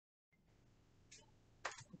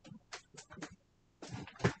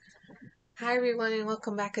Hi everyone and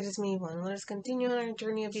welcome back. It is me, Yvonne. Let us continue on our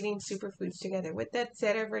journey of eating superfoods together. With that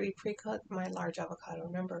said, I've already pre-cut my large avocado.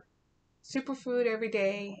 Remember, superfood every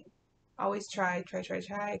day. Always try.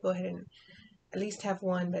 Go ahead and at least have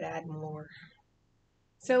one, but add more.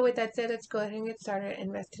 So with that said, let's go ahead and get started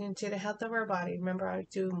investing into the health of our body. Remember, I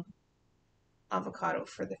do avocado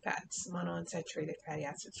for the fats, monounsaturated fatty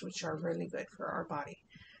acids, which are really good for our body.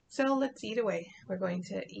 So let's eat away. We're going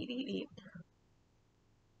to eat.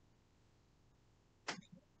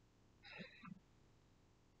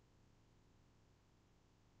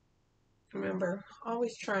 Remember,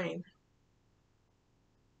 always trying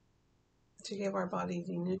to give our body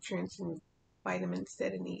the nutrients and vitamins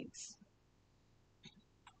that it needs.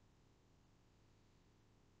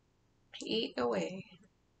 Eat away.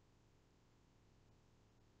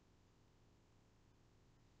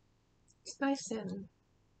 It's nice and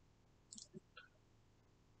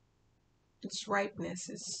its ripeness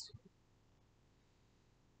is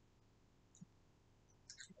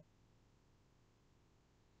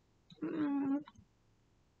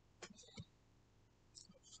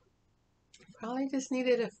probably just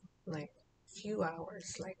needed a few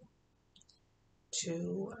hours, like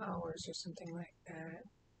 2 hours or something like that.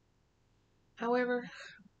 However,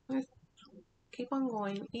 let's keep on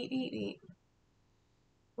going. Eat.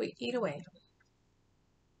 Wait, eat away.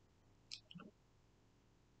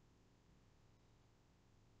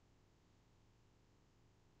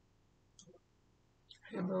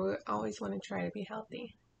 Remember, we always want to try to be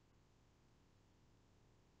healthy.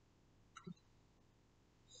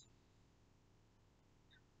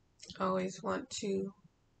 Always want to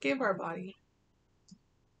give our body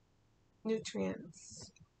nutrients.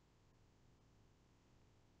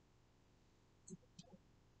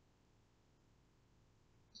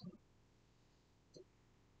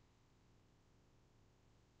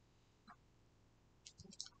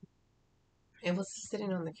 It was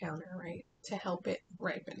sitting on the counter, right, to help it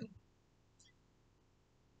ripen.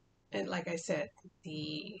 And like I said,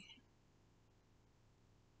 the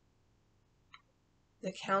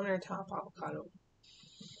countertop avocado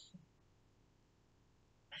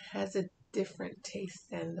has a different taste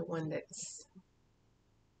than the one that's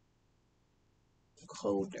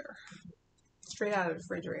colder, straight out of the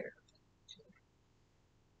refrigerator.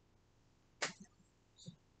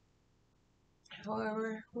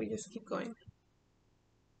 However, we just keep going.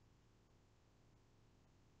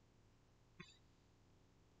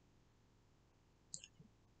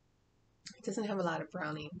 It doesn't have a lot of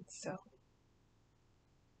browning, so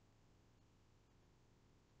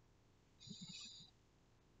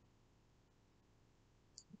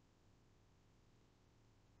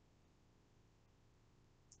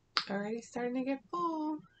already starting to get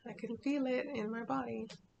full. I can feel it in my body.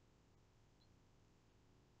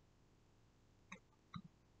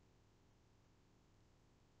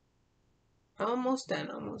 Almost done.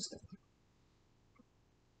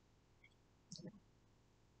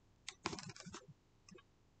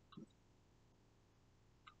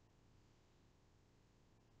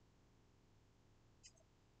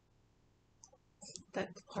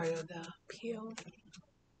 That's part of the peel.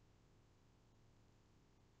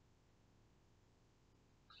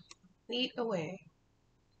 Eat away.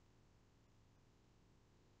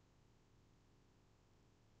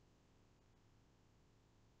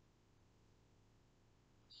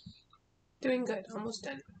 Doing good. Almost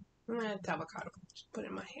done. I'm gonna add the avocado. Just put it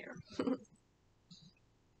in my hair.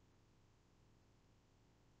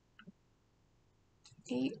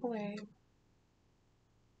 Eat away.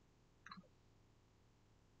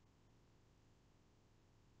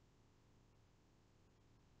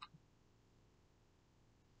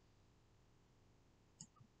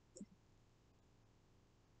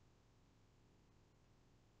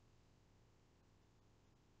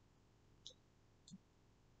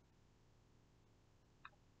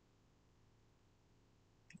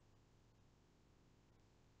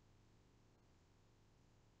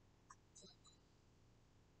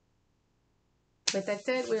 With that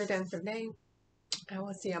said, we are done for today. I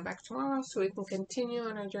will see y'all back tomorrow so we can continue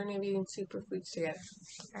on our journey of eating superfoods together.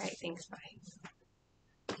 Alright, thanks. Bye.